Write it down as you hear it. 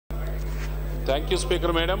Thank you,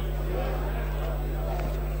 Speaker Madam,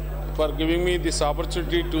 for giving me this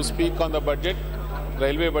opportunity to speak on the budget,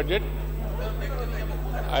 railway budget.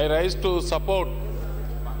 I rise to support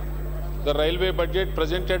the railway budget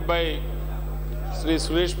presented by Shri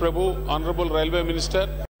Prabhu, Honorable Railway Minister.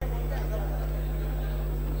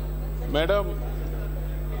 Madam,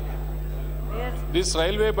 Yes. this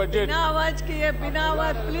railway budget बिना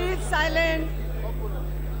आवाज please silent.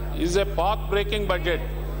 is a path-breaking budget.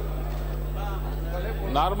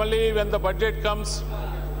 Normally, when the budget comes,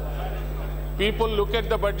 people look at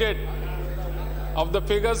the budget of the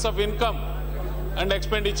figures of income and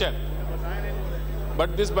expenditure.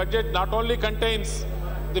 But this budget not only contains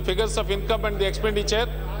the figures of income and the expenditure,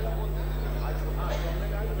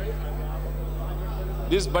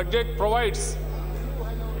 this budget provides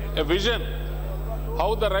a vision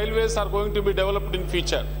how the railways are going to be developed in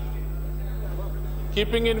future.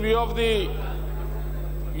 Keeping in view of the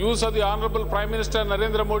use of the Honorable Prime Minister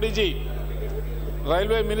Narendra Modi ji,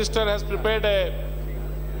 Railway Minister has prepared a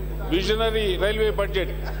visionary railway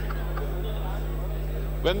budget.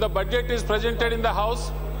 When the budget is presented in the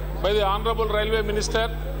House by the Honorable Railway Minister,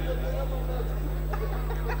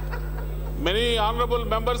 many honorable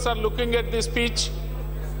members are looking at the speech.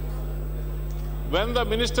 When the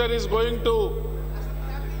Minister is going to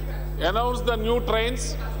announce the new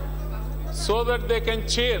trains so that they can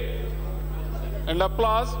cheer and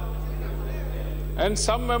applause, and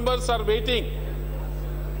some members are waiting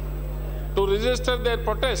to register their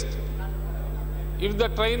protest if the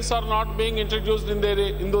trains are not being introduced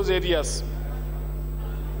in those areas.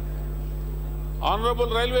 Honorable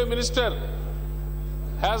Railway Minister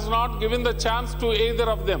has not given the chance to either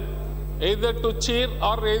of them, either to cheer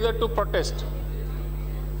or either to protest.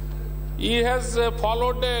 He has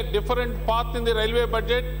followed a different path in the railway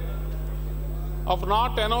budget of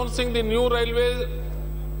not announcing the new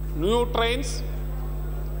trains,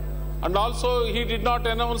 and also he did not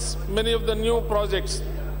announce many of the new projects.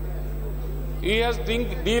 He has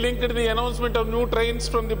delinked the announcement of new trains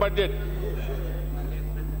from the budget,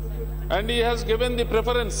 and he has given the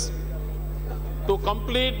preference to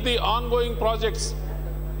complete the ongoing projects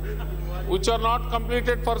which are not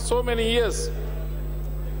completed for so many years,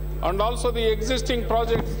 and also the existing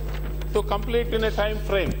projects to complete in a time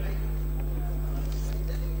frame.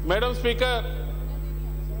 Madam Speaker,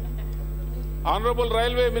 Honorable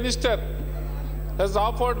Railway Minister has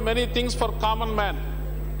offered many things for common man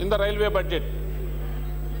in the railway budget.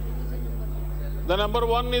 The number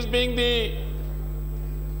one is being the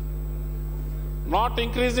not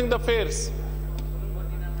increasing the fares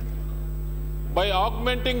by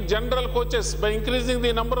augmenting general coaches, by increasing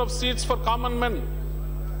the number of seats for common men,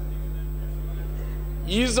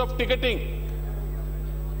 ease of ticketing,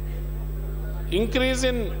 increase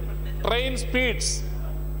in train speeds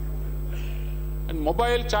and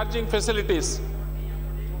mobile charging facilities,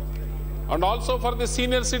 and also for the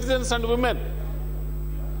senior citizens and women,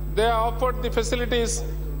 they are offered the facilities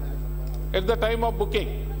at the time of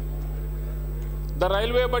booking. The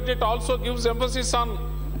railway budget also gives emphasis on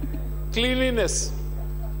cleanliness.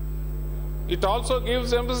 It also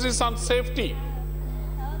gives emphasis on safety.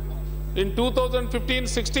 In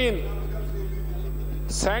 2015-16,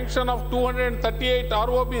 sanction of 238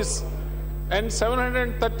 ROBs and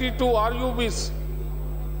 732 RUBs,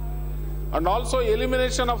 and also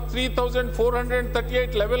elimination of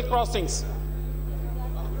 3,438 level crossings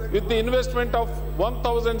with the investment of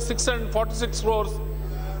 1,646 crores.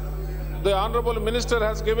 The Honorable Minister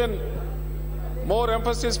has given more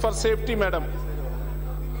emphasis for safety, Madam.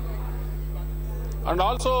 And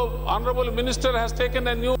also, Honorable Minister has taken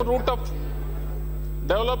a new route of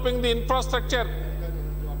developing the infrastructure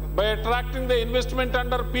by attracting the investment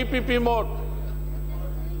under PPP mode.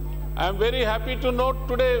 I am very happy to note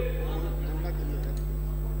today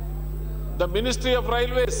the Ministry of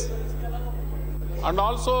Railways and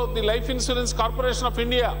also the Life Insurance Corporation of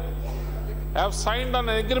India have signed an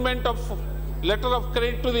agreement of letter of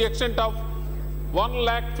credit to the extent of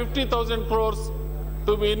 1,50,000 crores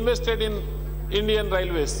to be invested in Indian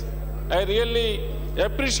Railways. I really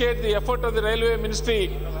appreciate the effort of the Railway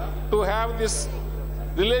Ministry to have this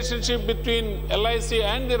relationship between LIC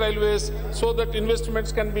and the railways so that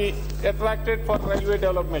investments can be attracted for railway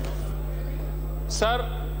development. Sir,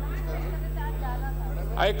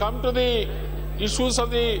 I come to the issues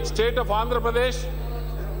of the state of Andhra Pradesh.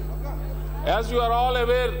 As you are all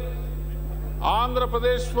aware, Andhra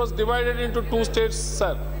Pradesh was divided into two states,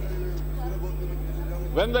 sir.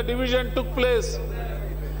 When the division took place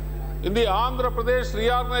in the Andhra Pradesh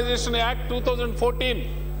Reorganization Act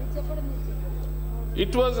 2014,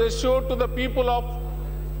 it was assured to the people of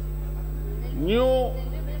new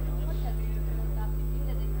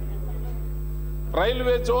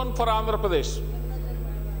railway zone for Andhra Pradesh.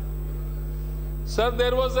 Sir,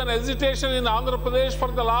 there was an hesitation in Andhra Pradesh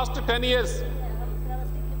for the last 10 years,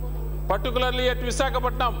 particularly at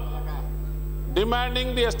Visakhapatnam,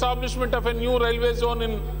 demanding the establishment of a new railway zone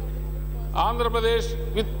in Andhra Pradesh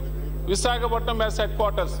with Visakhapatnam as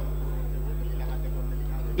headquarters.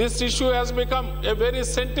 This issue has become a very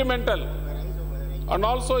sentimental and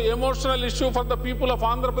also emotional issue for the people of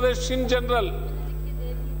Andhra Pradesh in general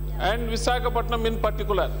and Visakhapatnam in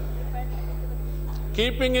particular.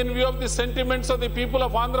 Keeping in view of the sentiments of the people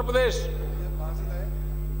of Andhra Pradesh,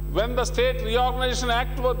 when the State Reorganization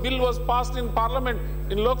Act bill was passed in Parliament,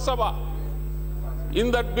 in Lok Sabha,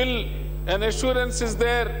 in that bill an assurance is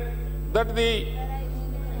there that the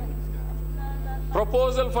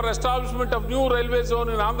proposal for establishment of new railway zone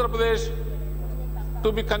in Andhra Pradesh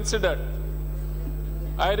to be considered.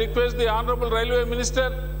 I request the Honorable Railway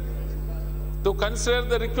Minister to consider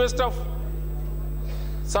the request of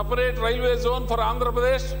separate railway zone for Andhra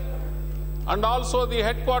Pradesh and also the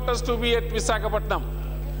headquarters to be at Visakhapatnam.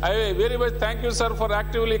 I very much thank you, sir, for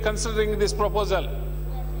actively considering this proposal.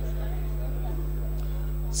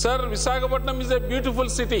 Sir, Visakhapatnam is a beautiful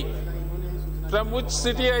city, from which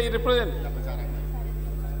city I represent.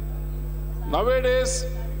 Nowadays,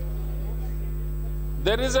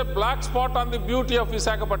 there is a black spot on the beauty of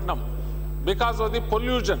Visakhapatnam because of the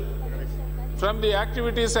pollution from the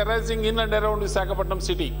activities arising in and around Visakhapatnam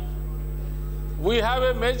city. We have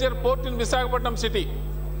a major port in Visakhapatnam city.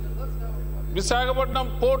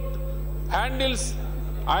 Visakhapatnam port handles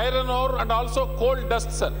iron ore and also coal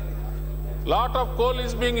dust, sir. Lot of coal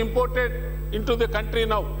is being imported into the country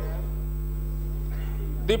now.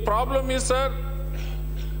 The problem is, sir,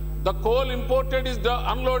 the coal imported is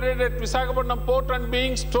unloaded at Visakhapatnam port and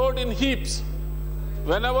being stored in heaps.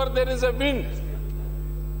 Whenever there is a wind,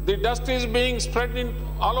 the dust is being spread in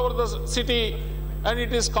all over the city and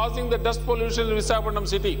it is causing the dust pollution in Visakhapatnam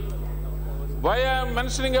city. Why I am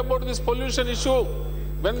mentioning about this pollution issue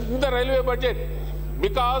when in the railway budget?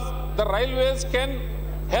 Because the railways can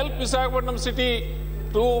help Visakhapatnam city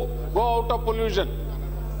to go out of pollution.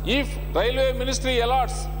 If Railway Ministry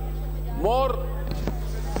allots more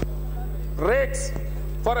rakes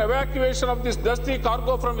for evacuation of this dusty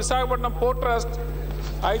cargo from Visakhapatnam Port Trust,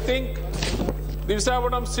 I think the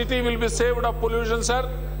Visakhapatnam city will be saved of pollution, sir.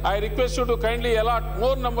 I request you to kindly allot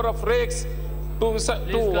more number of rakes to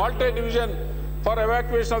Valte division for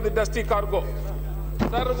evacuation of the dusty cargo.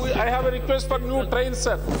 Sir, I have a request for new trains,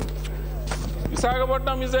 sir.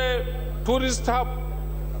 Visakhapatnam is a tourist hub.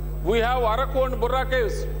 We have Araku and Burra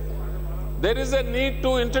caves. There is a need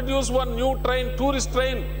to introduce one new train, tourist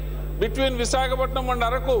train, between Visakhapatnam and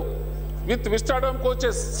Araku with Vistadome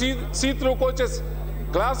coaches, see-through coaches,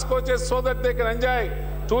 glass coaches, so that they can enjoy,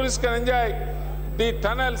 tourists can enjoy the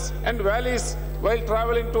tunnels and valleys while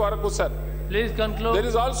traveling to Araku, sir. Please conclude. There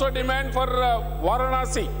is also demand for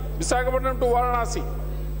Varanasi, Visakhapatnam to Varanasi.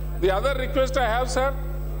 The other request I have, sir,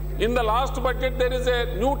 in the last budget there is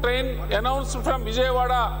a new train announced from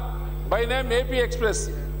Vijayawada by name AP Express,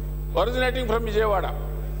 originating from Vijayawada.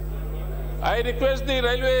 I request the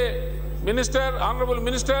Railway Minister, Honorable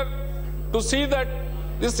Minister, to see that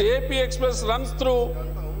this AP Express runs through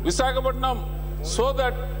Visakhapatnam so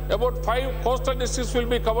that about 5 coastal districts will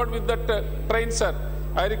be covered with that train, sir.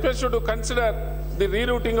 I request you to consider the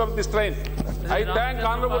rerouting of this train. I thank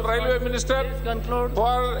Honorable Railway Minister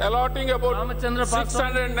for allotting about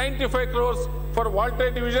 695 crores for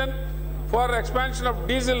Valte division for expansion of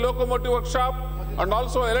diesel locomotive workshop and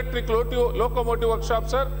also electric locomotive workshop,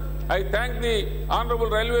 sir. I thank the Honorable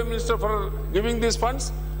Railway Minister for giving these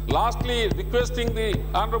funds. Lastly, requesting the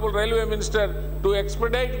Honorable Railway Minister to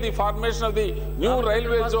expedite the formation of the new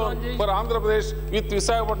railway zone for Andhra Pradesh with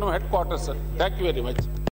Visakhapatnam headquarters, sir. Thank you very much.